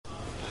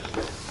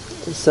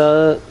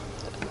So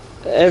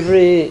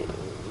every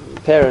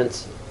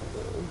parent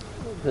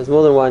has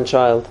more than one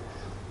child.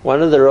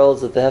 One of the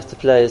roles that they have to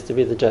play is to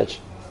be the judge,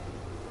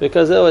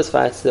 because there are always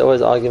fights, there are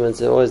always arguments,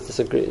 there are always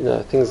disagree.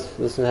 Things.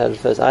 This one had it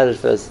first, I did it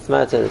first. It's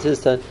my turn, it's his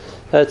turn,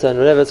 her turn,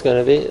 whatever it's going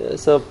to be.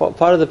 So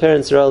part of the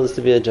parent's role is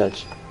to be a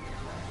judge,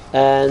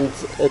 and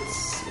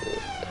it's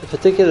a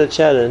particular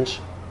challenge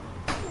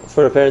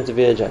for a parent to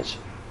be a judge.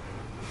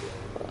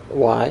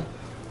 Why?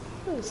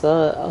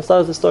 So I'll start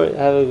with the story.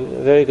 I have a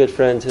very good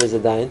friend who is a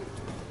dain,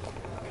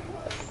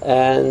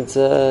 and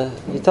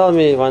he told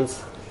me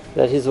once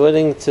that he's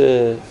willing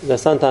to.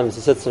 Sometimes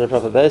he sits in a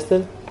proper beis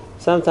din,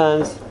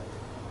 sometimes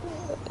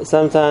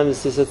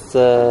he sits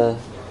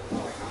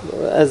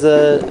as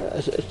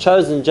a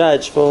chosen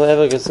judge for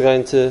whoever's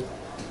going to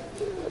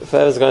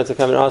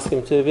come and ask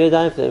him to be a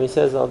dain for them. He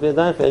says, "I'll be a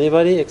dain for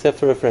anybody except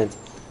for a friend."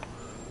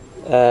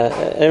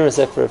 Everyone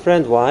except for a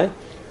friend. Why?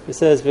 He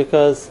says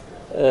because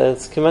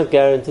it's not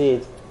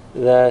guaranteed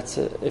that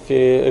if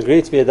you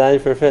agree to be a dain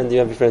for a friend, you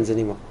won't be friends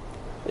anymore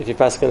if you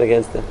paskin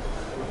against them.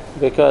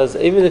 Because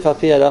even if al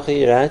pi halacha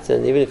you're right,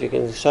 and even if you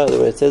can show the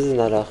way it says in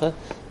halacha,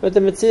 but the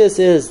metzius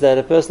is that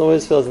a person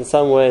always feels in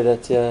some way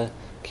that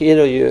if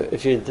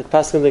you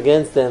paskin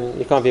against them,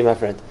 you can't be my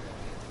friend.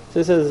 So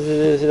he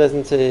says he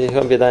doesn't say he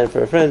can't be a dain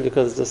for a friend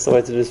because it's just the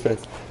way to lose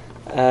friends.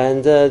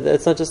 And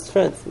it's not just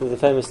friends. There's a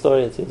famous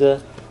story in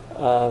Tida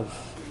of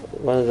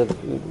one of the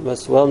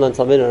most well-known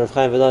Talmidim of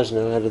Chaim Volozhin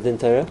who had a din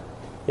Torah.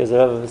 He was a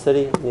rabbi of a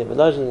city near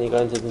Volozhin, and he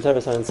got into the din Torah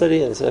in the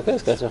city, and he said, "Okay,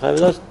 let's go to Chaim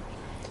Volozhin."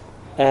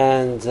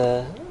 And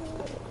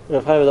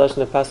Rav Chaim Volozhin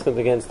had paskined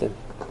against him,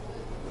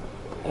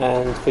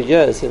 and for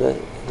years he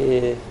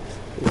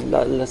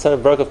sort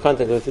of broke off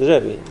contact with his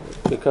rebbe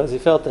because he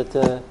felt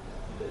that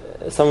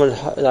someone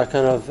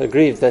kind of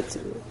aggrieved that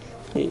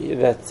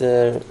Rav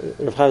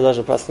Chaim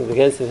Volozhin paskined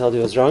against him, held he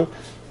was wrong,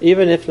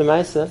 even if the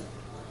Maisa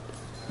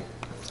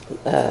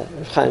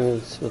Rav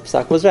Chaim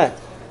Psak was right.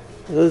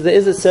 There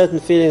is a certain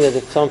feeling that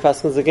if someone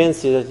paskins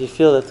against you, that you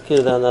feel that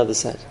they're on the other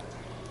side.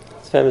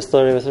 It's a famous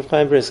story with Rav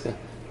Chaim Brisker.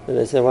 And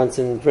they said once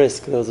in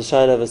Brisk there was a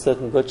shayla of a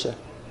certain butcher.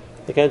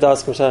 They came to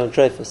ask him shayla of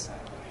treifus,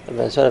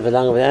 about shayla of a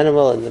lung of an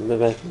animal, and they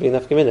make big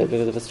enough community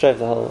because if it's treif,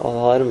 the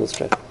whole animal is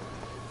treif.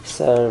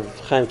 So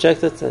Chaim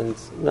checked it, and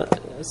no,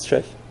 it's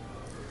treif.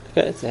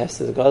 Okay, it's a has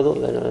to the gadol.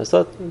 Then I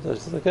thought, so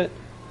said, okay,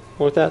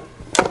 worked out,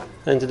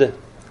 nothing to do.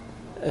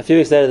 A few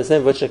weeks later, the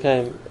same butcher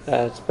came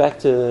back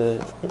to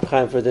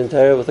Chaim for a din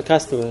Torah with a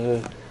customer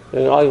who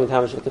had an argument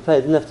how much he had to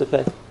pay. Didn't have to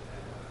pay.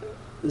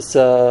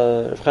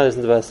 So Rav Chaim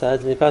listened to both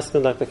sides, and he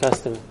paskined like the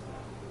customer.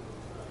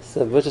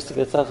 So the butcher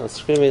gets up and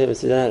screaming at him and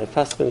said, "You don't have to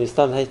paskin, you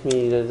stop, hate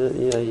me,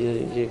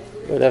 you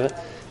whatever,"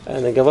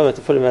 and then government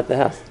to pull him out the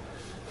house.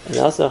 And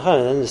also Rav Chaim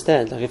didn't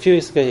understand. Like a few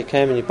weeks ago, he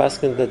came and he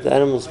paskined that the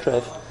animal's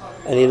treif,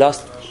 and he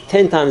lost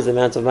 10 times the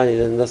amount of money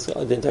than this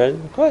din Torah.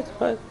 Quite,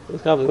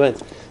 it can't be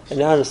went. And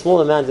now in a small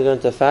amount they go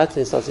into a fight, and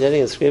he starts yelling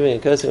and screaming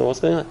and cursing, and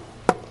what's going on?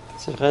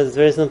 So it's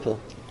very simple.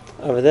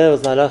 Over there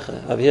was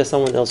halacha. Over here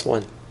someone else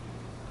won.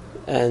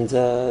 And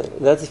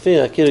that's the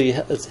feeling like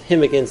it's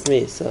him against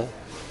me. So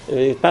if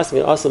you're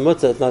passing also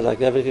mutter, it's not like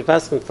that. But if you're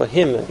passing for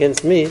him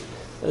against me,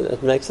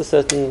 it makes a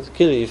certain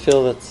kilo. You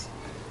feel that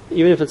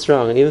even if it's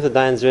wrong, and even if the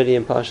dayan is really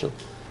impartial,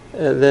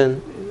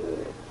 then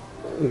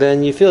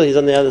you feel he's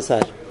on the other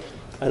side.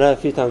 I know a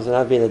few times when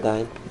I've been a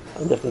dayan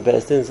on different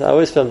beis dins, I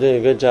always feel I'm doing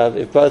a good job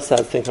if both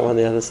sides think I'm on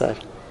the other side.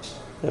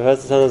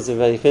 Sometimes if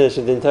you finish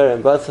a din Torah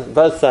and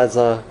both sides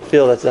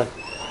feel that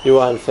you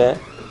are unfair,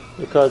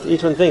 because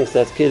each one thinks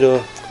that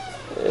kilo.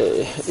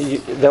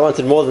 They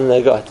wanted more than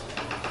they got.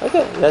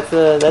 Okay, that's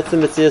the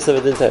metzius of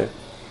a din Torah.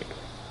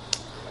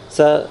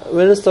 So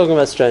we're just talking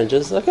about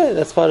strangers. Okay,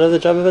 that's part of the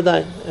job of a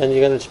dayan, and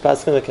you're going to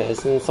pass on the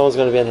case, and someone's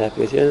going to be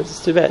unhappy with you, and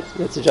it's too bad.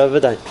 That's the job of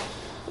a dayan.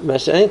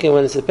 Masha'enkin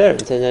when it's a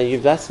parent, and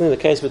you're passing the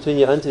case between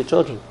your own two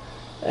children,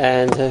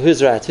 and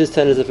who's right? Whose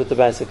turn is it with the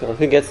bicycle?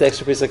 Who gets the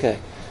extra piece of cake?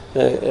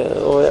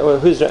 Or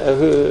who's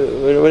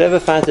whatever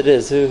fight it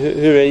is, who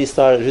really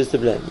started? Who's to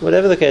blame?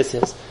 Whatever the case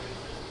is.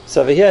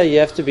 So over here, you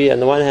have to be on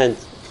the one hand.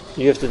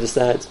 You have to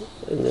decide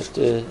and you have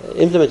to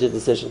implement your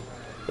decision.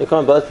 You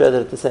can't both be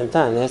at the same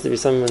time. There has to be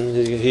someone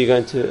who you're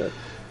going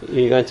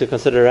to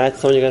consider right,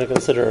 someone you're going to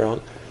consider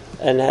wrong.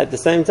 And at the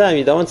same time,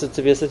 you don't want it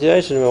to be a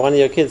situation where one of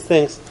your kids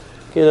thinks,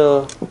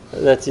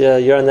 that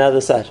you're on the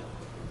other side.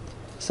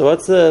 So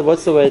what's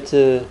the way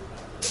to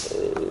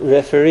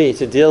referee,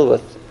 to deal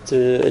with,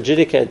 to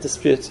adjudicate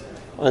disputes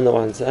on the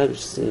one side,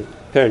 which the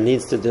parent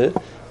needs to do,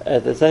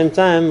 at the same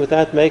time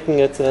without making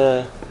it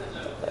that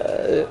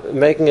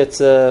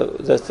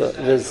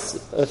there's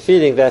a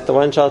feeling that the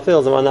one child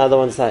feels on the other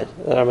one side,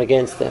 that I'm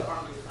against them.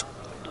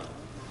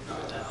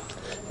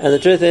 And the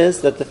truth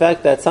is that the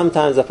fact that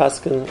sometimes a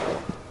paskin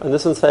on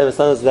this one's favor,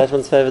 sometimes that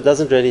one's favor,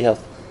 doesn't really help.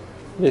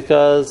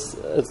 Because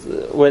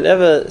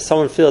whenever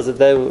someone feels that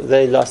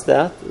they lost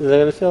out, they're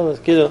going to feel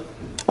that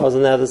I was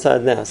on the other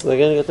side now. So they're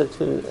going to get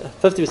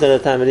 50% of the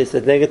time at least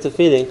that negative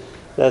feeling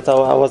that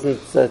I wasn't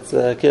with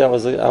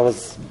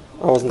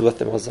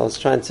them. I was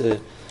trying to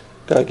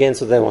go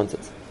against what they wanted.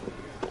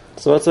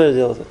 So what's the way to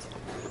deal with it?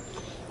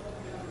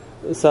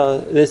 So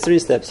there's 3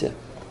 steps here.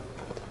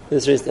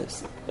 There's 3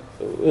 steps,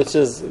 which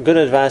is good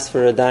advice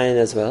for a dayan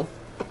as well.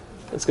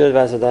 It's good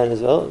advice for a dayan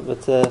as well,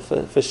 but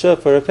for sure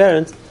for a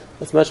parent,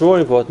 it's much more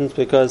important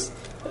because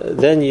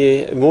then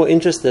you're more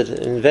interested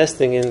in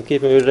investing in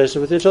keeping a good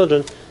relationship with your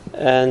children,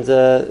 and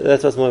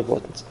that's what's more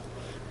important.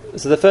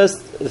 So the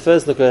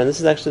first look, and this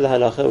is actually the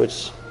halacha,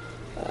 which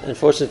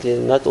unfortunately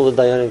not all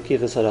the dayanim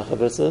keep this halacha,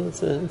 but it's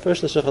a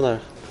first Shulchan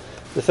Aruch.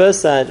 The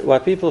first side, why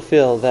people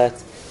feel that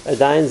a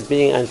dayan is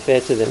being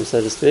unfair to them,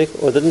 so to speak,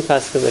 or didn't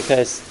pass in the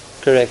case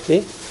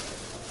correctly,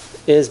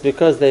 is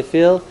because they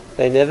feel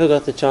they never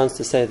got the chance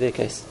to say their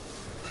case.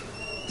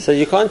 So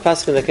you can't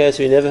pass in the case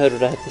where you never heard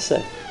what I had to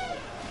say,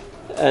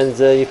 and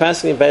you're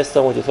passing based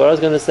on what you thought I was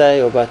going to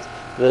say, or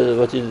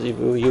what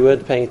you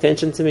weren't paying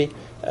attention to me.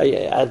 I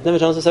had never a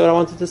chance to say what I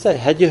wanted to say.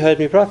 Had you heard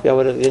me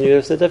properly, then you would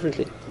have said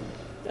differently.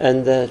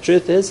 And the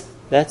truth is,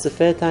 that's a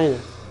fair taina.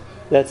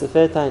 That's a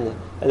fair taina.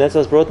 And that's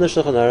what's brought in the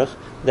Shulchan Aruch,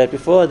 that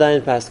before a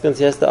dayan paskins,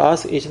 he has to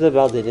ask each of the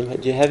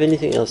baldinim, do you have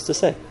anything else to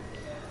say?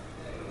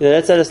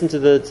 Let's say listen to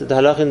the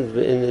halach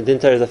in the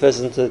Torah, first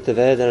listen to the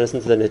Teveh, then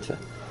listen to the Nitva.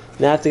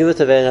 Now I have to give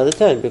the Teveh another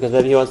turn, because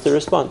maybe he wants to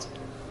respond.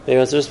 Maybe he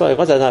wants to respond.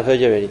 Once I've heard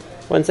you already.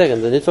 1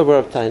 second, the Nitva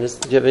brought up tainas,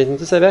 do you have anything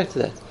to say back to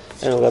that?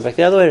 And we'll go back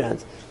the other way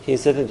around. He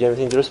said, do you have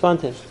anything to respond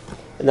to him?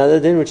 Another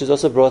din which is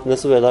also brought, and this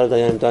is where a lot of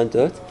dayanim don't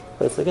do it,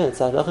 but it's again, it's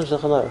halach and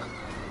Shulchan Aruch.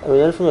 And we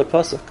learn from a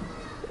pasuk.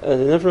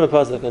 And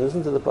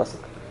listen to the pasuk.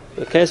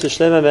 The case with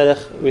Shlomo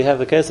Melech, we have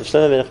the case of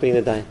Shlomo Melech being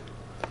the dayan.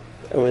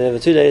 And there were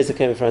 2 ladies that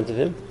came in front of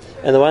him,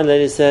 and the one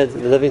lady said,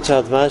 the living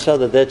child's my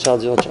child, the dead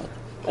child's your child.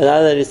 And the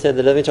other lady said,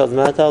 the living child's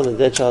my child, the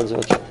dead child's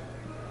your child.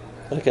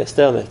 Okay,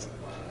 stalemate.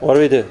 What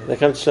do? They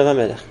come to Shlomo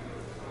Melech.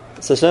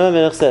 So Shlomo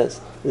Melech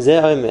says,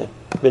 Zeh Omer,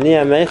 B'nei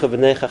Ameich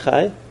B'nei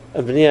Chachai,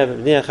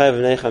 B'nei Achai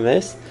B'nei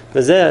Chames,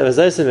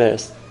 V'zeh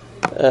Semeres,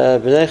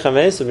 B'nei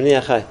Chames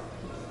B'nei Achai.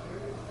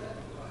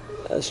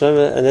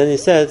 And then he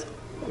said,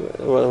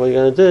 what we're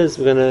going to do is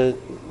we're going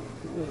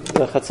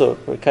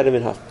to cut him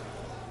in half.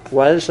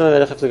 Why did Shlomo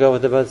Melech have to go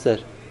with the both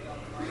said?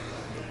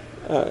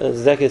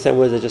 Exactly the same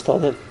words I just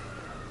told him.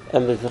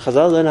 And the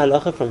Chazal learn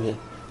halacha from here.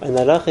 And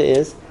the halacha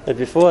is that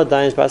before a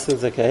dayan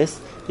passes the case,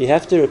 you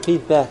have to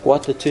repeat back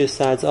what the 2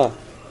 sides are.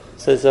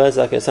 So it's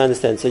okay, so I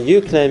understand. So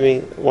you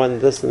claiming one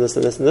this and this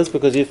and this and this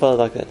because you felt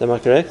like that. Am I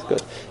correct?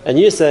 Good. And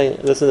you saying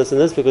this and this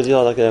and this because you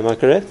felt like that. Am I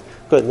correct?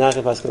 Good. Now I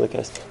can pass on the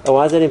case. And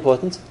why is that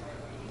important?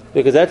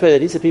 Because that way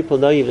at least the people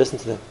know you've listened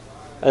to them.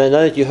 And they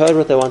know that you heard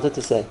what they wanted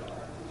to say.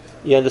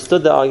 You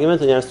understood the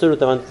argument and you understood what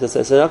they wanted to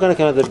say. So they're not going to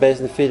come up with the base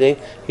and feeling,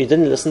 you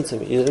didn't listen to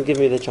me, you didn't give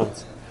me the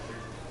chance.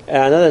 And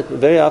I know that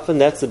very often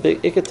that's the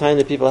big ikatain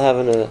that people have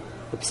in the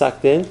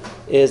psak din,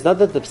 is not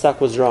that the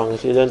psak was wrong,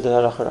 that you learned the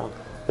halacha wrong,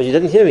 but you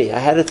didn't hear me. I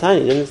had a time,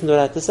 you didn't listen to what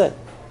I had to say.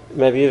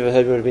 Maybe you ever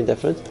heard me would have been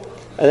different.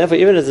 And therefore,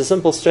 even as a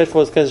simple,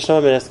 straightforward case of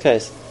Shlomo Melech's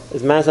case,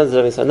 is my son's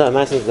living son. No,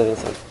 my son's living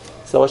son.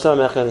 So what's Shlomo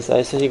Melech going to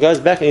say? So he goes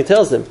back and he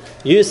tells them,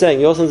 you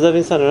saying your son's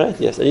living son, right?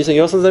 Yes. And you saying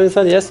your son's living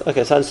son? Yes.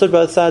 Okay, so I understood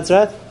both sides,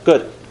 right?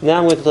 Good. Now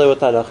I'm going to tell you what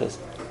halach is.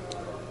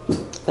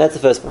 That's the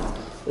first point.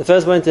 The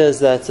first point is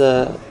that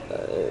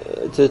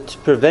to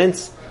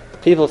prevent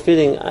people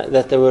feeling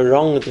that they were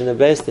wronged in the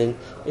Beis Din,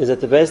 is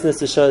that the Beis Din is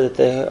to show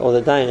that or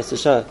the dayan is to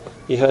show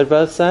he heard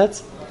both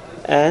sides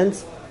and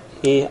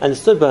he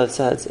understood both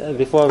sides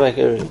before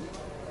making a ruling.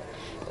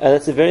 And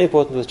that's very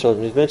important with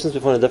children. We've mentioned this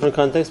before in a different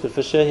context, but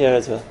for sure here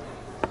as well.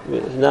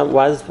 Now,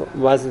 why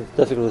is it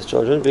difficult with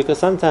children? Because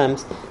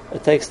sometimes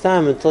it takes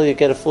time until you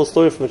get a full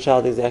story from a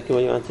child exactly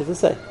what you wanted to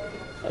say.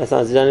 And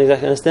sometimes you don't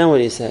exactly understand what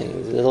he's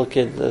saying. The little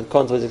kid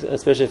can't always,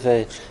 especially if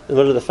they're in the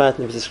middle of the fight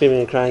and he's screaming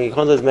and crying, you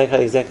can't always make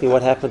out exactly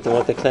what happened and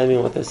what they're claiming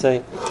and what they're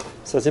saying.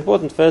 So it's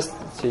important first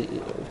to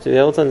be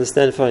able to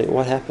understand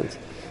what happened.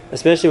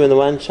 Especially when the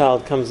one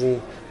child comes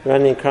in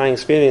running, crying,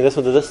 screaming, this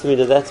one did this to me,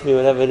 did that to me,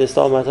 whatever it is,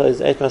 stole my toys,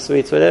 ate my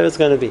sweets, whatever it's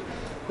going to be.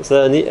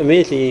 So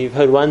immediately you've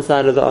heard one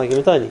side of the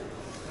argument only.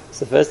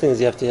 So the first thing is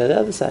you have to hear the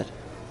other side.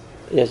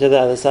 You have to hear the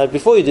other side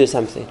before you do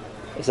something.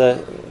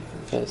 So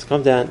let's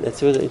calm down, let's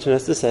see what the internet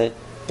has to say.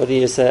 What do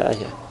you say? I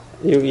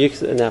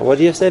hear. Now, what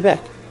do you say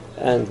back?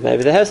 And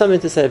maybe they have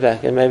something to say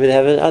back, and maybe they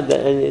have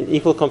an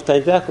equal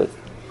complaint back with.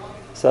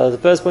 So the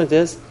first point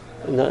is,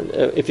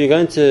 if you're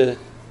going to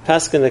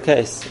paskin the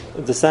case,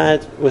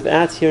 decide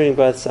without hearing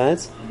both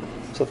sides,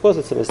 so of course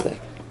it's a mistake.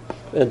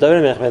 David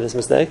Melech made this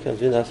mistake, and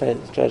you know,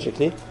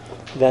 tragically,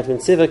 that when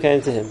Tziva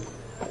came to him,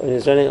 when he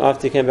was running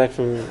after he came back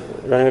from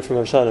running away from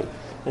Avshalom,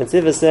 and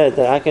Tziva said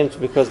that I came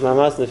because my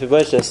master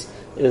Mephibosheth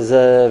is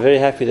very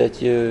happy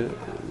that you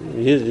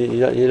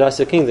lost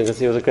your kingdom because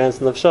he was a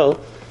grandson of Shaul.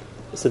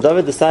 So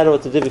David decided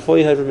what to do before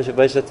he heard what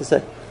Mephibosheth had to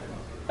say.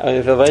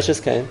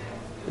 Mephibosheth came,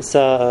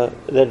 so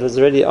that was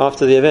already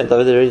after the event.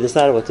 David already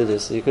decided what to do,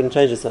 so you couldn't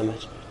change it so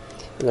much.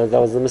 That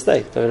was the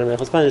mistake. David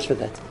was punished for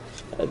that.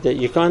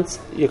 You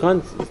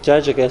can't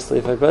judge against if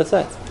you've heard both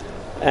sides.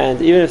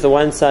 And even if the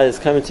one side is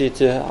coming to you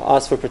to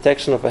ask for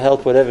protection or for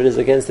help, whatever it is,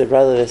 against their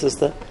brother or their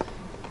sister,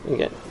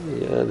 again,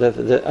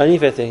 the only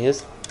fair thing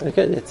is,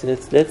 okay,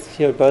 let's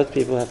hear what both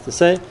people have to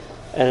say,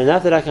 and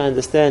enough that I can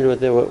understand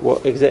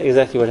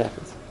exactly what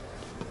happens.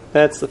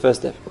 That's the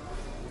first step.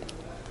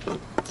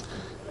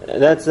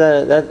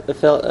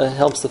 That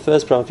helps the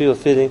first problem. People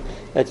feeling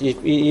that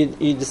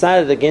you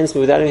decided against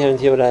me without even having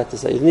to hear what I had to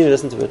say. You didn't even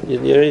listen to it.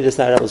 You already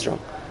decided I was wrong,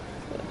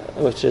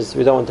 which is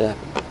we don't want to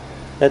happen.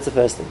 That's the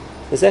first thing.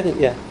 The second,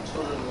 yeah.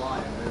 Children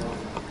lie.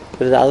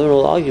 But the other one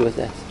will argue with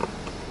that.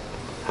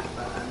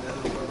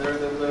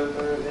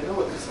 And they know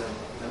what they say.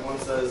 And one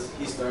says,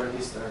 he started.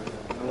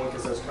 And one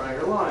kid starts crying,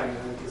 you're lying.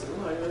 And one kid says,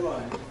 no, you're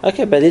lying.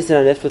 Okay, but at least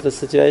I'm left with a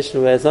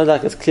situation where it's not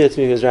like it's clear to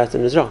me who's right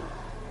and who's wrong.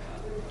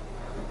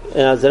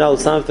 And then I'll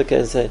sum up the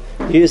case and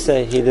say, you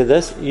say he did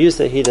this, you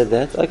say he did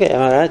that. Okay,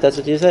 am I right? That's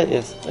what you say?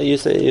 Yes. You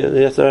say,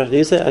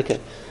 you say? Okay,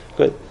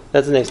 good.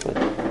 That's the next point.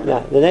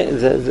 Now,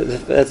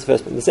 that's the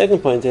first point. The second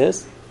point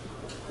is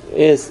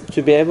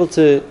to be able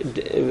to,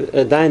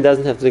 a dayan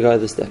doesn't have to go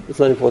this step. It's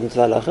not important to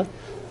the halacha,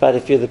 but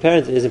if you're the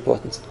parent, it is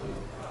important.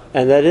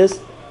 And that is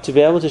to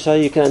be able to show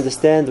you can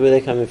understand where they're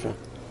coming from.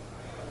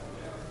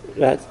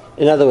 Right?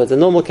 In other words, a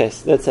normal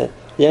case, let's say,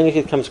 the younger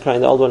kid comes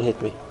crying, the old one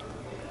hit me.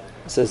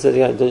 So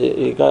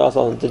you go ask the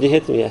old one, did you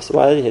hit him? Yes.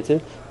 Why did you hit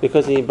him?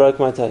 Because he broke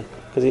my toe.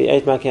 Because he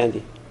ate my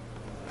candy.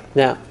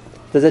 Now,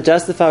 does it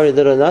justify what he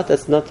did or not?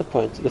 That's not the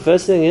point. The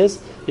first thing is,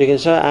 you can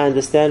show I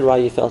understand why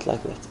you felt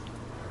like that.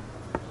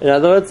 In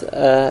other words,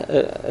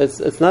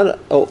 it's not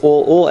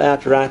all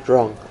outright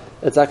wrong.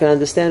 It's I can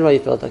understand why you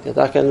felt like that.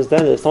 I can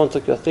understand that if someone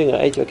took your thing or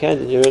ate your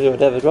candy, or really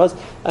whatever it was,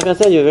 I can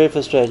understand you're very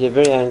frustrated, you're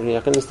very angry.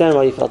 I can understand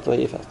why you felt the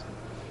way you felt.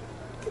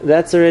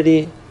 That's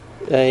already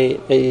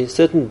a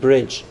certain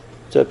bridge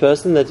to a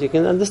person that you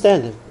can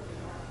understand him.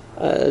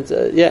 I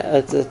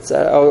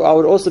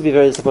would also be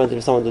very disappointed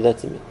if someone did that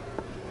to me.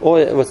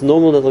 Or what's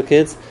normal little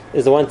kids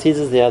is the one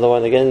teases the other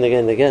one again and again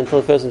and again until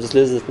the person just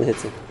loses it and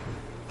hits him.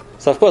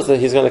 So of course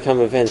he's going to come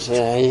revenge. He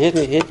hit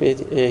me.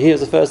 He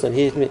was the first one.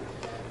 He hit me.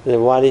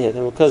 Why did he hit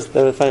him? Because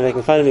they were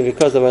making fun of me.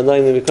 Because they were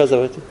annoying me. Because they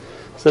were.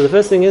 So the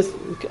first thing is,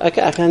 I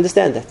can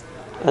understand that.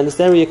 I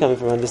understand where you're coming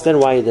from. I understand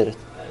why you did it.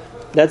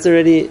 That's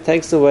already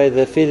takes away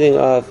the feeling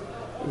of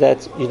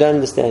that you don't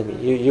understand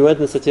me. You weren't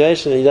in the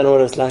situation and you don't know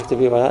what it's like to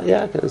be. Well,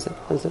 yeah, I can understand.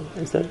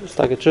 It's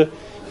like it's true.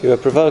 You were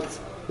provoked.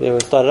 They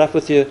were started up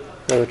with you.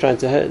 They were trying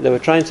to hurt. They were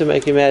trying to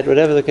make you mad.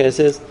 Whatever the case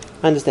is,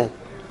 I understand.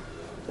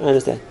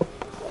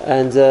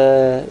 And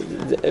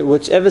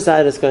whichever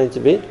side it's going to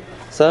be.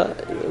 So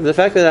the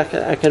fact that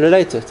I can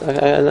relate to it,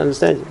 I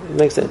understand you. It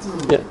makes sense.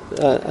 Yeah,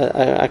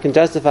 I can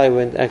justify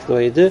when act the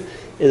way you do.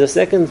 Is a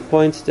second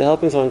point to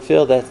helping someone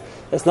feel that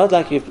it's not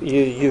like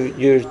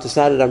you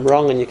decided I'm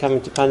wrong and you're coming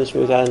to punish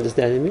me without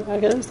understanding me. I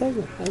can understand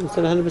you. I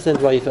understand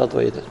 100% why you felt the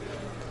way you did.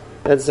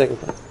 That's the second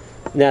point.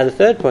 Now the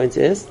third point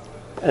is,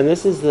 and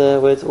this is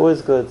where it's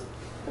always good.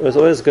 It was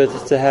always good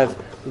to have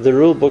the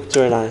rule book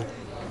to rely on,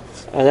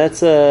 and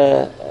that's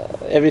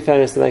every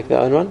family has to make their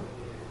own one.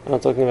 I'm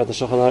not talking about the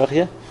Shulchan Aruch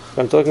here,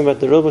 but I'm talking about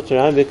the rule book to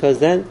rely on because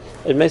then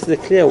it makes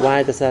it clear why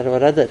I decided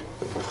what I did.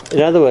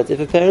 In other words, if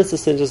a parent's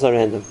decisions are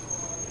random,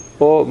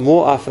 or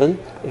more often,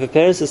 if a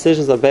parent's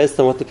decisions are based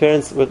on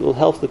what will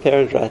help the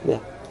parent right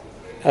now,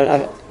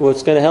 and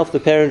what's going to help the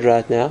parent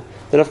right now,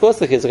 then of course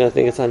the kids are going to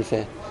think it's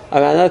unfair. I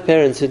know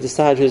parents who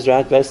decide who's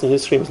right based on who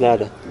screams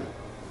louder.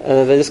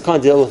 And they just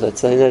can't deal with it.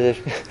 So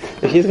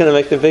if he's going to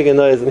make the bigger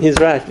noise, and he's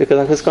right because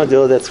I just can't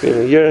deal with that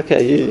screaming. You're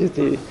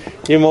okay.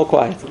 You're more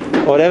quiet,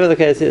 or whatever the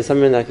case is,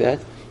 something like that.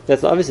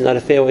 That's obviously not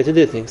a fair way to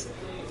do things.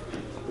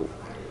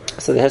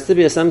 So there has to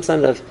be some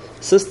kind of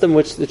system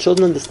which the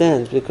children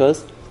understand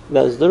because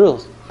those are the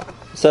rules.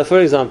 So,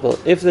 for example,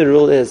 if the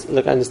rule is,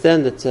 look, I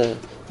understand that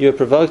you were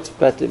provoked,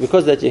 but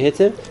because that you hit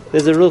him,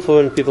 there's a rule for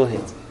when people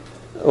hit.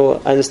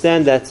 Or I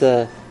understand that.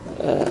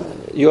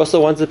 You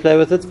also want to play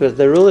with it, but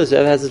the rule is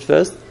whoever has it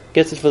first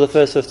gets it for the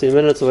first 15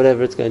 minutes or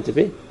whatever it's going to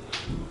be.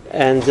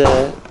 And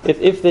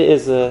if there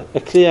is a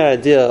clear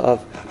idea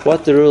of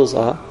what the rules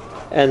are,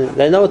 and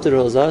they know what the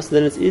rules are, so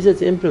then it's easier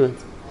to implement.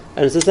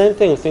 And it's the same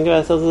thing, think of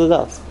ourselves as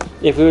adults.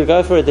 If we would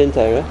go for a din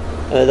Torah,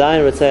 and the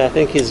dayan would say, I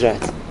think he's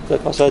right.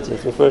 Look, I'll show it to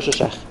you, for a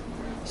shashach.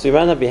 So we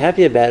might not be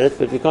happy about it,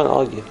 but we can't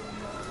argue.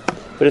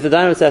 But if the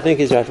dayan would say, I think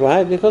he's right,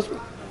 why? Because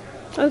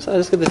I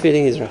just get the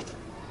feeling he's right.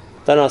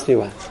 Don't ask me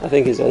why. I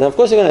think he's right. Now, of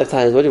course, you're going to have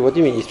times. What do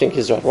you mean you think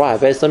he's right? Why?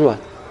 Based on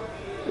what?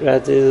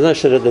 Right? There's no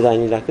shit at the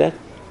dayan like that.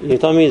 You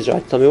tell me he's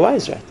right. Tell me why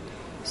he's right.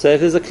 So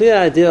if there's a clear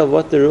idea of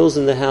what the rules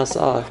in the house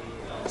are,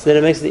 so then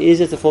it makes it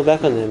easier to fall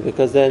back on them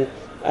because then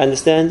I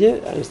understand you.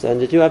 I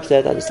understand that you're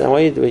upset. I understand why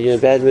you're in a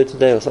bad mood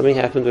today or something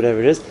happened, whatever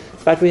it is.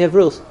 But we have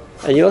rules,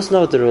 and you also know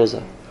what the rules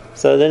are.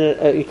 So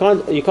then you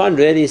can't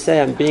really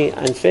say I'm being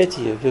unfair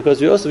to you because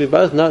we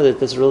both know that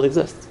this rule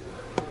exists.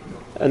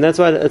 And that's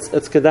why it's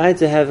kedai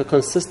to have a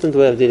consistent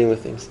way of dealing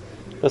with things.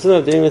 Consistent way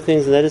of dealing with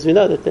things, and that is we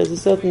know that there's a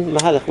certain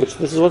mahalach, which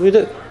this is what we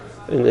do.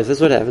 And if this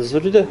is what happens, this is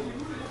what we do.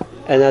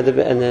 And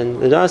then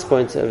the last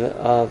point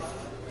of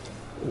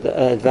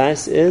the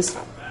advice is,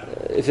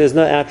 if there's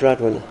no outright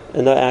winner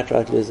and no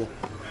outright loser.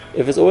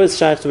 If it's always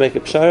shy to make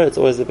a pshara, it's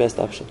always the best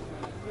option.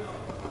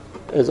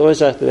 It's always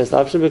shy the best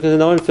option because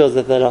no one feels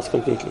that they're lost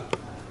completely.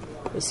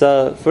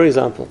 So, for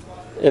example,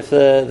 if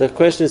the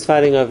question is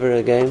fighting over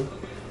a game,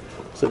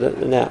 So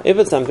now, if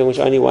it's something which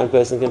only one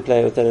person can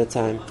play with at a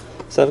time,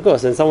 so of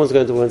course, then someone's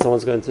going to win,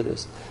 someone's going to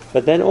lose.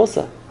 But then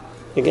also,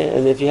 again,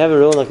 and if you have a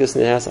rule like this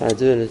in the house, I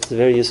do, and it's a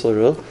very useful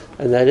rule,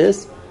 and that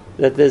is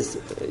that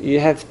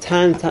you have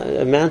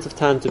amount of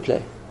time to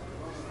play,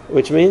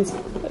 which means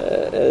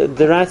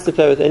the right to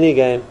play with any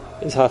game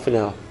is half an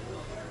hour.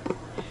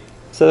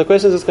 So the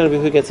question is just going to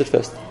be who gets it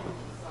first,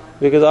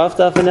 because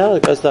after half an hour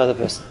it goes to the other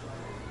person.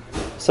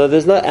 So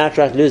there's no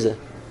outright loser.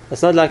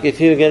 It's not like if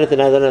you get it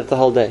then I don't have the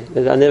whole day.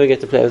 I never get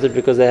to play with it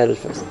because they had it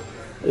first.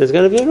 There's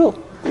going to be a rule.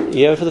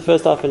 You have it for the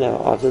first half an hour.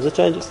 After it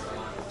changes.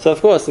 So of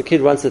course the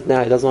kid wants it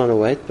now. He doesn't want to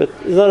wait, but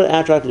he's not an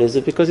outright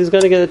loser because he's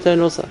going to get a turn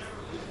also.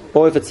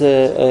 Or if it's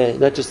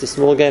not just a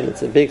small game,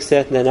 it's a big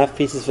set and enough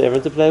pieces for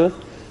everyone to play with.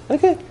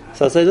 Okay,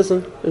 so I'll say,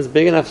 listen, it's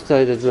big enough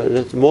so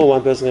that more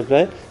one person can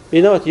play. But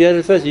you know what? You had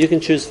it first. You can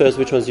choose first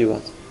which ones you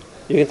want.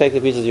 You can take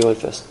the pieces you want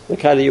first, the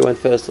color you want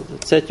first, or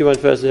the set you want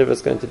first, whatever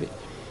it's going to be.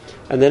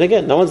 And then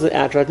again, no one's an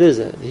outright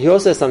loser. He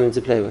also has something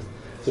to play with.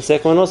 The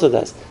second one also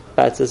does.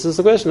 But this is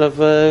a question of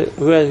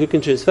who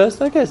can choose first.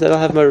 Okay, so I'll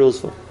have my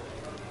rules for.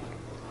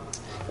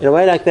 In a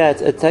way like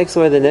that, it takes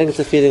away the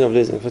negative feeling of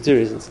losing for two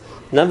reasons.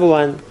 Number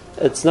one,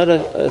 it's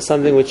not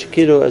something which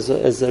Kiru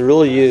as a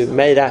rule you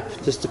made up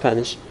just to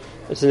punish.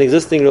 It's an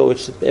existing rule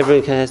which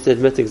everyone has to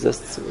admit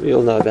exists. We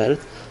all know about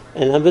it.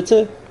 And number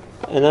two,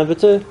 it's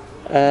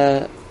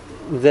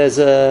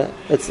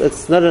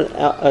not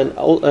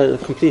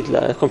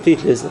a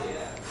complete loser.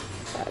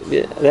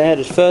 They had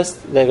it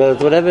first, they got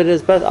it, whatever it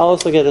is, but I'll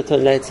also get a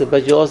turn later,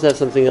 but you also have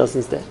something else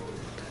instead.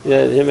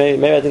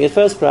 Maybe I didn't get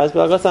first prize,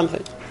 but I got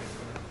something.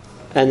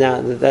 And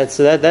now that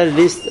at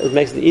least it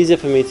makes it easier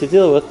for me to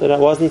deal with, that I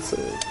wasn't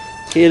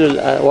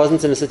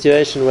in a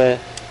situation where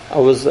I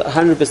was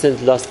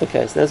 100% lost the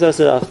case. That's what I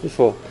said after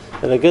before.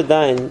 That a good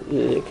dying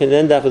can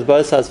end up with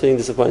both sides feeling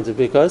disappointed,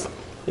 because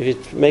if you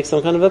make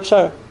some kind of a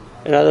pshara,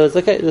 in other words,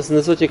 okay, listen,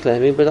 this is what you're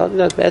claiming,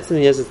 but Batson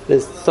here,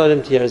 there's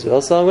Sodom here as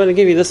well, so I'm going to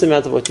give you this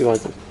amount of what you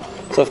wanted.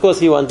 So of course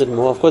he wanted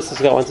more, of course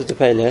this guy wanted to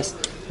pay less,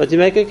 but you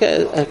make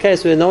a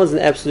case where no one's an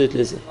absolute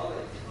loser.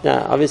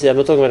 Now, obviously I'm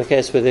not talking about a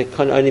case where there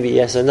can only be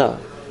yes or no,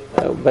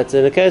 but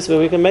in a case where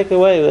we can make a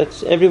way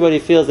that everybody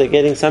feels they're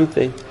getting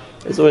something,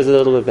 it's always a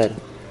little bit better.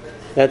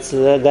 That's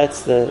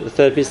the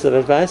third piece of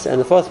advice. And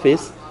the fourth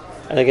piece,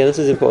 and again this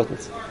is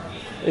important,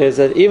 is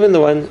that even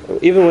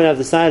when I've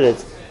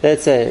decided,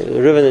 let's say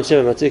Reuven and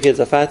Shimon, my two kids,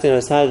 are fighting, and I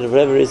decided for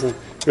whatever reason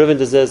Reuven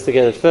deserves to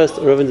get it first,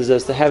 or Reuven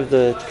deserves to have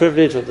the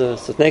privilege or to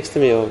sit next to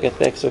me or get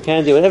the extra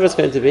candy, whatever it's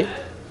going to be,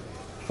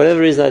 for whatever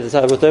reason I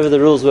decide, whatever the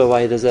rules were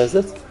why he deserves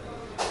it,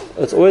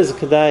 it's always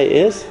kedai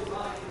is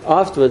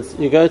afterwards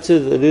you go to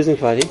the losing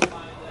party,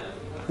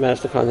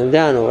 manage to calm them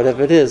down or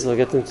whatever it is, or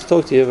get them to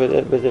talk to you, but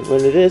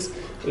when it is,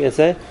 you can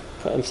say,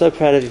 I'm so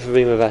proud of you for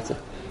being mavata.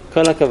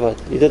 Kol hakavod.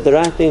 You did the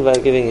right thing by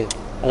giving it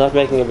and not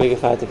making a bigger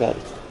fight about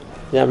it.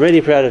 Now I'm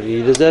really proud of you.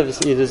 You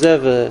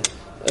deserve a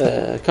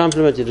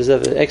compliment. You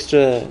deserve an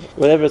extra,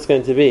 whatever it's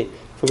going to be,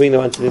 for being the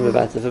one to be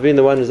mavata, for being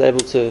the one who's able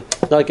to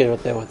not get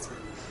what they want.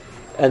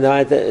 And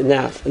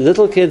now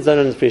little kids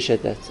don't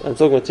appreciate that. I'm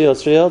talking about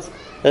 2-year-olds, 3-year-olds.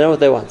 They know what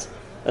they want,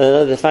 and they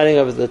know they're fighting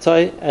over the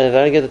toy. And if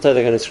they don't get the toy,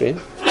 they're going to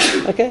scream.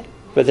 Okay,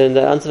 but then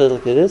the answer to the little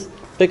kid is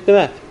pick them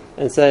up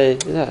and say,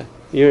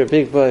 you're a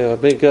big boy or a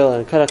big girl,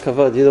 and kol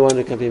hakavod, you're the one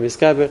who can be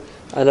miskaber.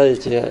 I know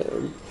that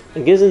you.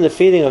 It gives them the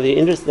feeling of the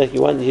interest that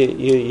you want.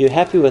 You're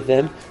happy with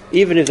them,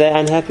 even if they're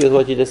unhappy with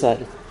what you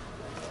decided.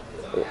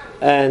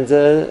 And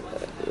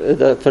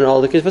for an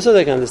older kid, so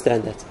they can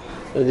understand that.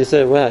 And you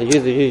say, "Wow,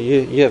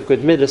 you have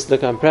good midas.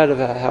 Look, I'm proud of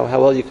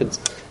how well you could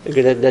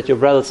let your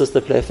brother or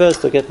sister play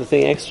first or get the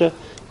thing extra.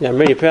 I'm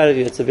really proud of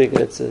you. It's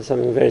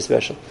something very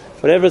special.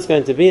 Whatever it's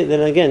going to be.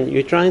 Then again,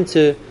 you're trying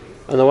to.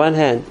 On the one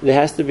hand, there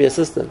has to be a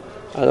system.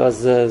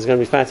 Otherwise, there's going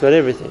to be fights about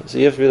everything. So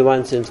you have to be the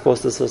one to enforce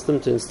the system,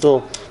 to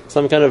install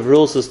some kind of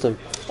rule system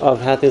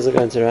of how things are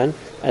going to run.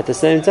 At the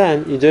same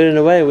time, you do it in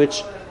a way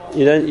which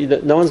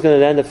no one's going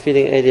to end up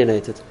feeling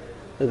alienated.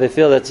 That they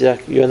feel that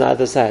you're on the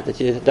other side,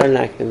 that you don't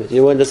like them, that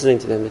you weren't listening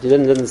to them, that you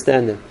didn't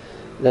understand them,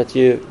 that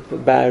you,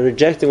 by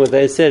rejecting what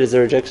they said, is a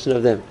rejection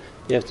of them.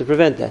 You have to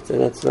prevent that, and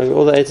that's like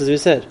all the answers we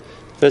said.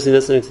 Firstly,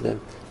 listening to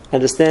them,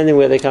 understanding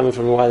where they're coming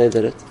from and why they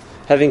did it.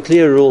 Having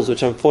clear rules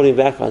which I'm falling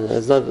back on.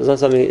 It's not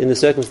something in the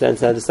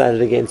circumstance I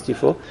decided against you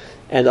for.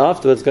 And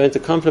afterwards going to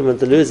compliment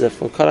the loser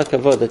for kol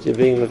hakavod that you're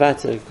being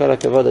mavata, kol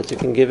hakavod that you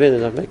can give in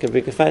and not make a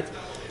bigger fight.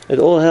 It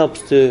all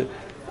helps to,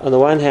 on the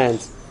one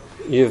hand,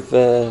 you've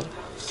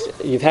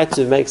had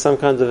to make some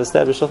kind of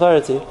established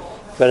authority,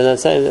 but on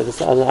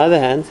the other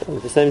hand,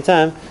 at the same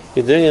time,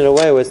 you're doing it in a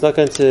way where it's not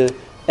going to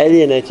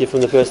alienate you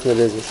from the person that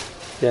loses.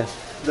 Yeah.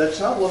 That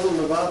child wasn't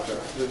mavata.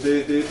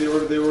 They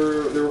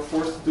were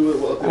forced to do it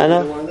what they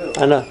wanted to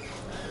do. I know.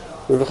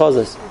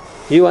 Because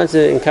you want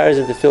to encourage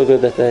them to feel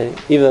good that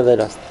even though they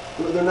lost.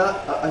 They're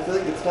not. I feel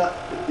like it's not.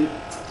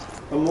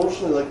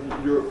 Emotionally, like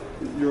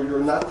you're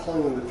not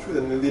telling them the truth,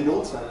 and they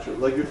know it's not true.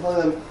 Like you're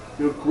telling them,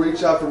 great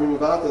job for being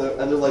mavata,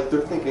 and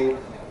they're thinking,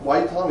 why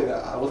are you telling me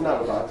that? I wasn't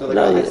out about it. Like,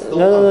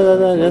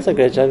 No, that's a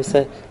great job.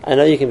 Say, I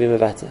know you can be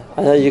mavata.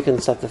 I know you can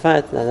stop the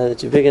fight, and I know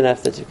that you're big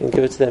enough that you can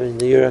give it to them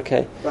and you're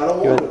okay. But I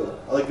don't want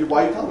to. Like,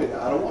 why are you telling me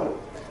that? I don't want to.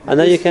 I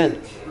know you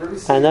can.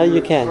 I know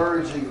you can.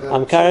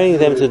 I'm carrying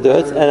them to do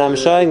it, and I'm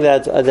showing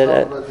that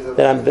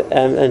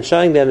I'm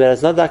showing them that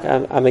it's not like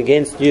I'm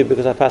against you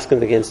because I pass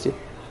against you.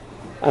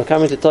 I'm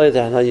coming to tell you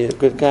that I know you're a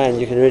good guy and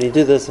you can really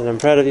do this, and I'm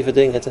proud of you for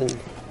doing it, and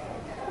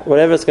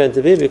whatever it's going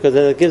to be, because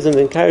then it gives them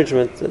the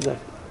encouragement that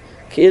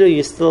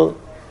you're still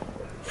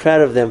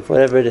proud of them for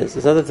whatever it is.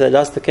 It's not that they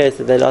lost the case,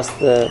 that they lost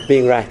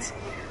being right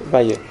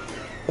by you.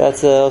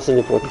 That's also an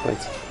important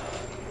point.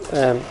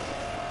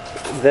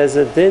 There's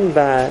a din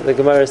by the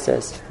Gemara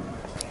says,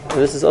 and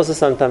this is also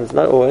sometimes,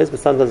 not always, but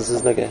sometimes this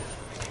is nageh.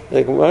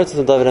 The Gemara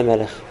says David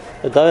HaMelech.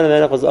 The David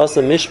HaMelech was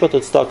also mishpat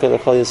u'tzedakah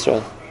l'chol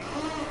Yisrael.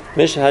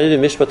 How do you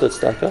do mishpat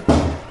u'tzedakah?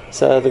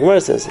 So the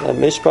Gemara says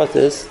mishpat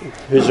is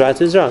who's right,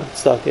 who's wrong.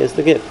 Tzedakah is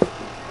to give.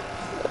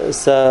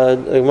 So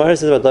the Gemara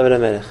says about David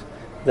HaMelech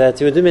that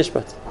he would do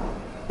mishpat,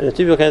 and if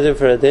two people came to him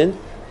for a din,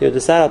 he would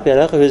decide al pi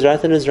halacha who's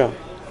right and who's wrong.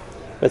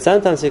 But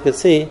sometimes you could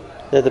see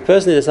that the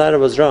person who decided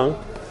was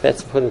wrong,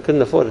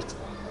 couldn't afford it.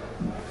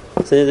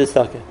 So he did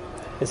tzedakah.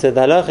 He said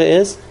the halacha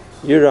is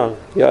you're wrong,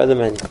 you owe the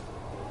money.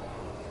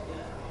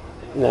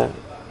 No,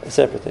 a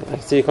separate thing. I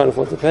see you can't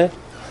afford to pay,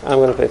 I'm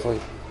going to pay for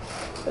you.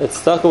 It's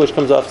tzedakah which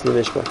comes after the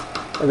mishpat,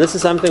 and this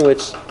is something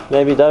which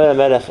maybe David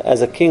HaMelech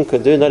as a king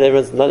could do. Not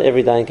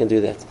every dayan can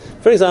do that.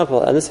 For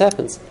example, and this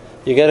happens,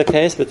 you get a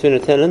case between a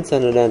tenant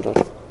and a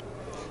landlord,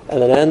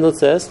 and the landlord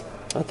says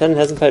our tenant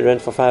hasn't paid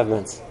rent for 5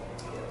 months.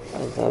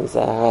 And it's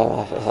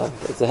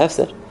a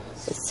hefset.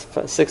 It's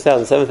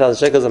 6,000, 7,000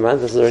 shekels a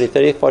month. This is already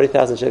 30,000,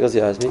 40,000 shekels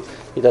he owes me.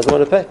 He doesn't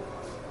want to pay.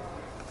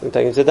 I'm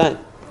taking him to Dayan.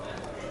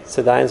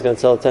 So Dayan's going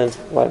to tell the tenant,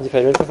 why didn't you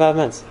pay rent for 5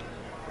 months?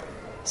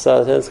 So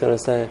the tenant's going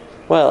to say,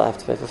 well, I have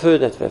to pay for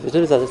food, I have to pay for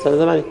utilities, I have to spend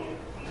the money.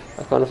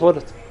 I can't afford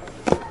it.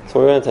 So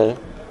we're going to tell him,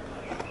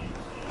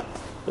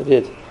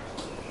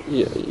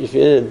 if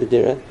you're in the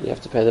Baldira, you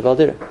have to pay the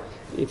Baldira.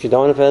 If you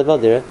don't want to pay the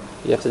Baldira,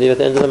 you have to leave at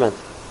the end of the month.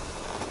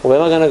 Well, where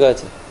am I going to go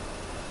to?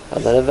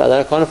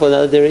 I can't afford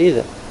another Dira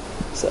either.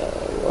 So,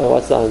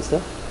 what's the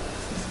answer?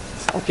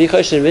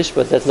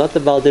 But that's not the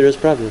Baldira's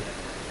problem.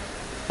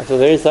 I feel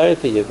very sorry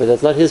for you, but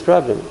that's not his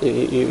problem.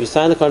 You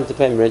signed the contract to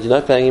pay him rent, you're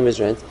not paying him his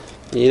rent,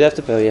 you either have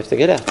to pay or you have to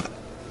get out.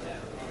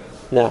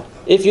 Now,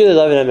 if you're the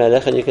David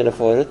HaMelech and you can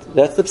afford it,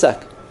 that's the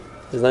psak.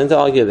 There's nothing to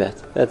argue about.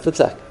 That's the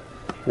psak.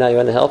 Now, you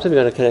want to help him, you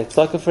want to collect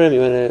tzedakah for him,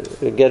 you want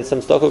to get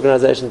some stock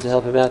organization to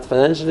help him out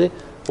financially,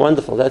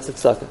 wonderful, that's the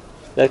tzedakah.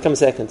 That comes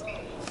second.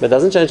 But it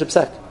doesn't change the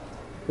psak.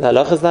 The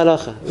halacha is the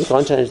halacha. You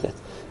can't change that.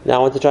 Now I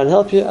want to try and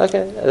help you,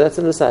 okay, that's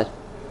on the side.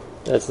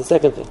 That's the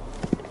second thing.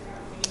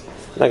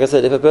 Like I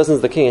said, if a person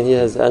is the king and he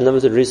has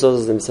unlimited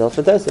resources himself,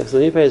 fantastic, so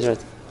you pay his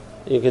rent.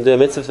 You can do a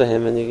mitzvah for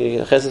him and you can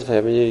get a chesed for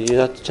him, and you're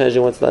not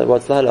changing what's the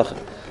halacha.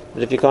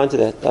 But if you can't do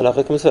that, the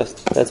halacha comes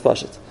first. That's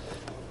pashut.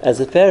 As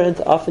a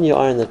parent, often you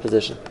are in that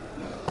position.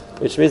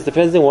 Which means,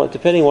 depending what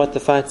the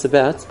fight's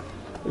about,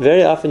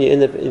 very often you're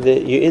in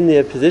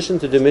the position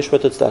to do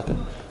mishpat tzedakah.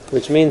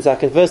 Which means I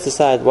can first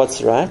decide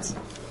what's right,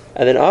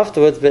 and then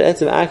afterwards,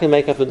 I can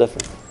make up the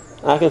difference.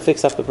 I can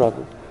fix up the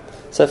problem.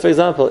 So, for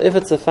example, if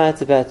it's a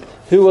fight about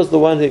who was the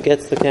one who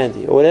gets the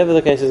candy, or whatever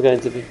the case is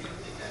going to be,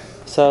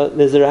 so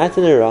there's a right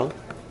and a wrong,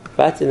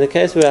 but in the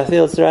case where I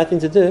feel it's the right thing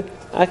to do,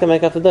 I can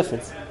make up the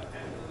difference.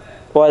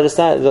 Or I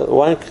decide that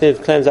one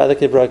kid claims the other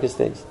kid broke his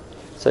things,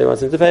 so he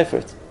wants him to pay for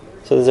it.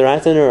 So there's a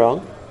right and a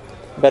wrong,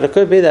 but it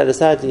could be that I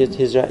decide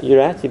he's right, you're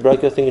right, he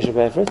broke your thing, you should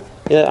pay for it.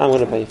 I'm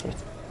going to pay for it.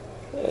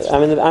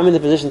 I'm in the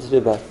position to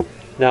do both.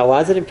 Now,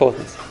 why is it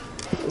important?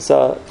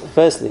 So,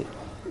 firstly,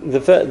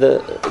 it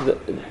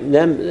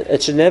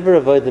should never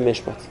avoid the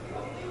mishpat.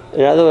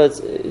 In other words,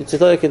 to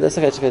tell okay, that's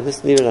okay,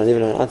 just leave it on,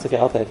 that's okay,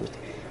 I'll pay for it.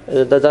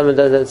 That's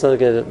not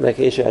going to make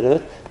an issue out of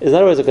it. It's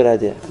not always a good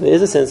idea. There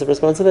is a sense of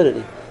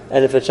responsibility.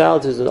 And if a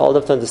child who's old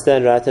enough to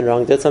understand right and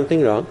wrong did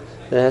something wrong,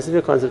 then there has to be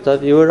a concept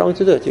of you were wrong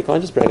to do it. You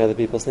can't just break other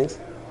people's things.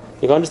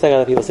 You can't just take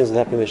other people's things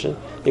without permission.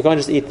 You can't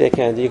just eat their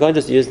candy. You can't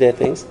just use their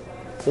things.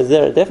 There's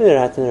definitely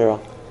a right and a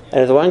wrong.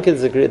 And if the one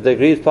kid's the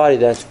aggrieved party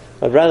that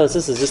my brother and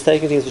sister is just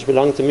taking things which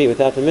belong to me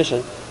without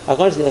permission, I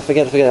can't just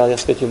forget, I'll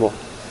just get you more.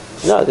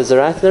 No, there's a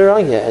right and a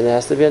wrong here, and there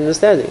has to be an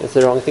understanding. It's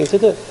the wrong thing to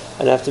do.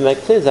 And I have to make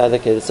clear to the other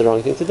kid it's the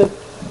wrong thing to do.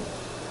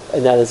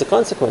 And now there's a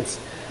consequence.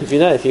 If you're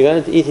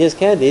going to eat his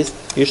candies,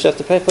 you should have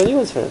to pay for new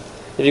ones for him.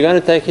 If you're going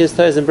to take his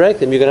toys and break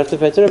them, you're going to have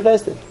to pay to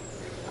replace them.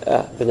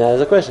 But now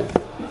there's a question.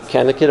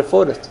 Can the kid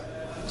afford it?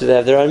 Do they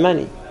have their own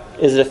money?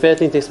 Is it a fair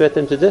thing to expect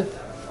them to do?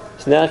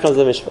 So now comes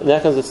the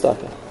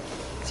tzedakah.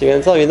 So you're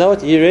going to tell him, you know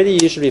what,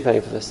 you should be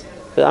paying for this.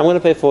 But I'm going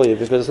to pay for you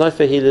because it's not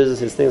fair he loses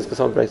his things because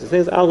someone breaks his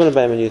things. I'm going to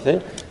buy him a new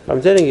thing. But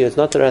I'm telling you, it's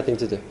not the right thing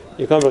to do.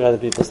 You can't break other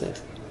people's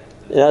things.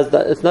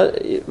 It's not.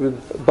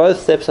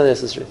 Both steps are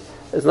necessary.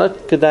 It's not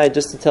kedai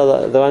just to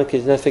tell the one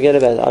kid, forget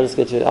about it.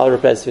 I'll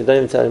replace you. Don't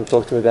even tell him,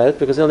 talk to me about it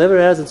because he'll never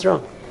realize it's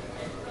wrong.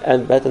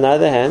 But on the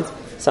other hand,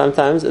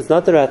 Sometimes it's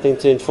not the right thing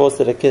to enforce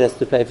that a kid has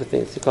to pay for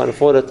things. You can't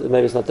afford it,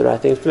 maybe it's not the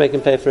right thing to make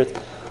him pay for it.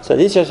 So at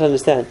least you have to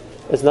understand,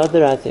 it's not the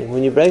right thing.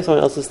 When you break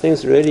someone else's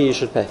things, really you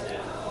should pay.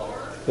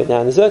 But now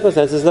in the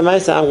circumstances, the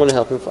Maisa, I'm going to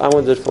help him, I'm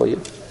going to do it for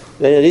you.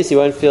 Then at least you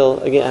won't feel,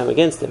 again, I'm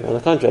against him. On the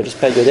contrary, I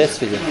just paid your debts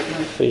for you.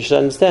 But you should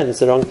understand, it's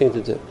the wrong thing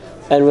to do.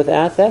 And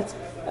without that,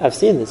 I've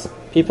seen this.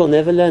 People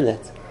never learn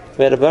that.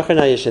 We had a Bachar in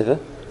our yeshiva.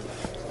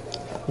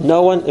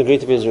 No one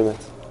agreed to be his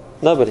roommate.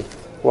 Nobody.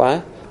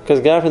 Why? Because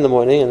get up in the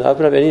morning and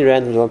open up any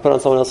random door and put on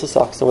someone else's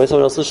socks and wear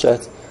someone else's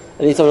shirt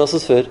and eat someone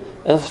else's food.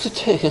 And what's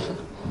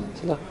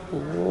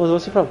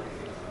the problem?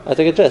 I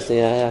take a dress and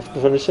I have to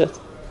put on a shirt.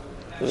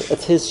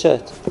 It's his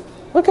shirt.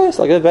 Okay,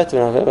 so I'll go back to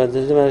him.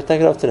 I'll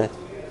take it off tonight.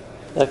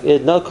 Like,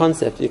 no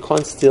concept. You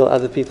can't steal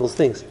other people's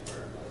things.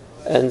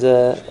 And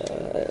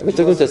we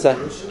took him to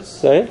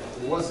sorry?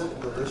 Was it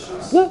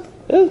malicious? No.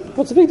 Yeah,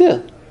 what's the big deal?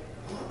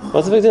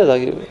 What's the big deal?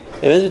 Like,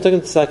 eventually we took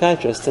him to a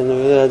psychiatrist and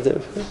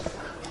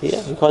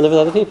you can't live with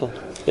other people.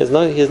 He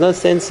has no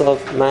sense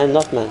of man,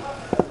 not man.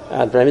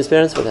 I'd blame his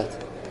parents for that.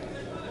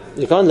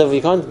 You can't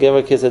give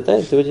a kid a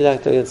day, do what you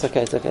like, it's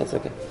okay.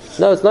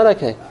 No, it's not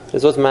okay.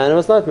 It's what's man and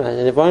what's not man.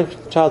 And if one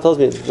child tells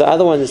me the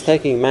other one is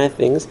taking my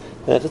things,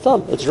 then I have to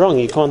tell him, it's wrong,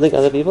 you can't take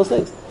other people's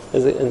things.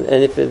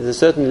 And if there's a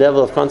certain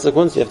level of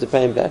consequence, you have to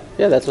pay him back.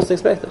 Yeah, that's what's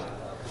expected.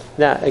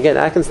 Now, again,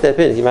 I can step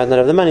in. He might not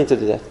have the money to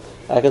do that.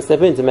 I can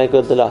step in to make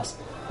good the loss.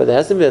 But there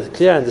has to be a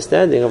clear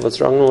understanding of what's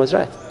wrong and what's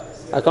right.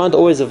 I can't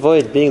always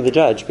avoid being the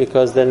judge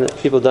because then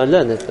people don't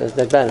learn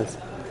that balance.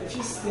 If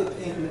you step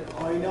in,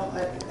 or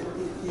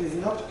he's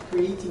not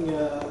creating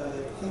a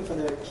thing for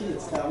their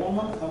kids. I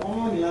want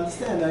to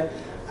understand.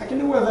 I can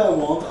do whatever I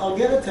want. I'll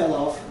get a tell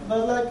off,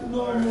 but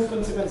no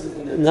consequences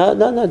in that.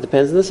 No. It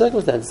depends on the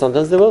circumstance.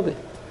 Sometimes there will be.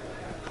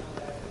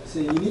 So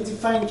you need to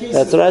find cases.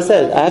 That's what I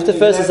said. I have to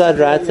first decide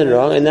right and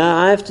wrong, and now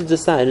I have to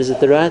decide: is it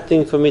the right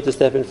thing for me to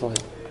step in for him?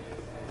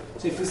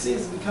 So if you see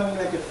it's becoming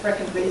like a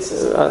freaking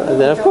basis,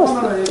 then of course.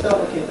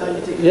 Okay, now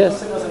you take it.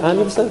 Yes,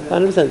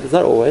 100%. It's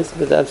not always,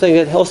 but I'm saying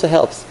it also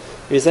helps.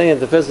 If you're saying that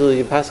the person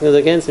you're passing it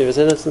against, if you're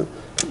saying, listen,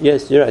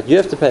 yes, you're right, you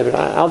have to pay, but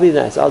I'll be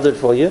nice, I'll do it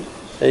for you.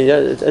 And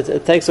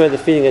it takes away the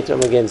feeling that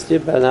I'm against you,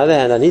 but on the other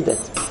hand, I need that.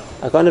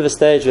 I can't have a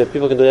stage where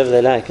people can do whatever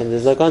they like and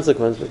there's no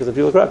consequence, because if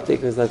people corrupt,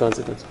 there's no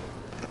consequence.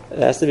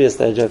 There has to be a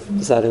stage of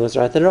deciding what's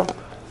right and wrong.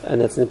 And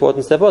that's an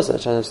important step also,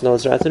 trying to know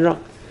what's right and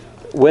wrong.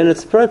 When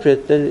it's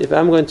appropriate, then if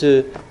I'm going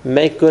to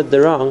make good the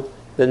wrong,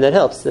 then that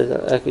helps.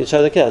 I can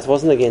show the kids, it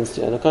wasn't against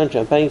you, on the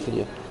contrary, I'm paying for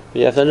you. But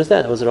you have to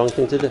understand it was the wrong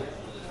thing to do.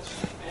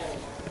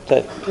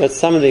 So that's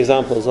some of the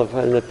examples of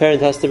when the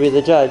parent has to be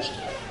the judge,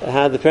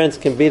 how the parents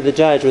can be the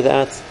judge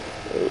without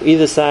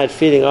either side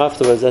feeling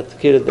afterwards that the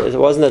kid, it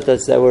wasn't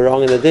that they were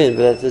wrong in the din,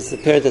 but that the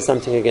parent has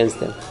something against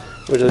them,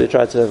 which we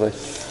try to avoid.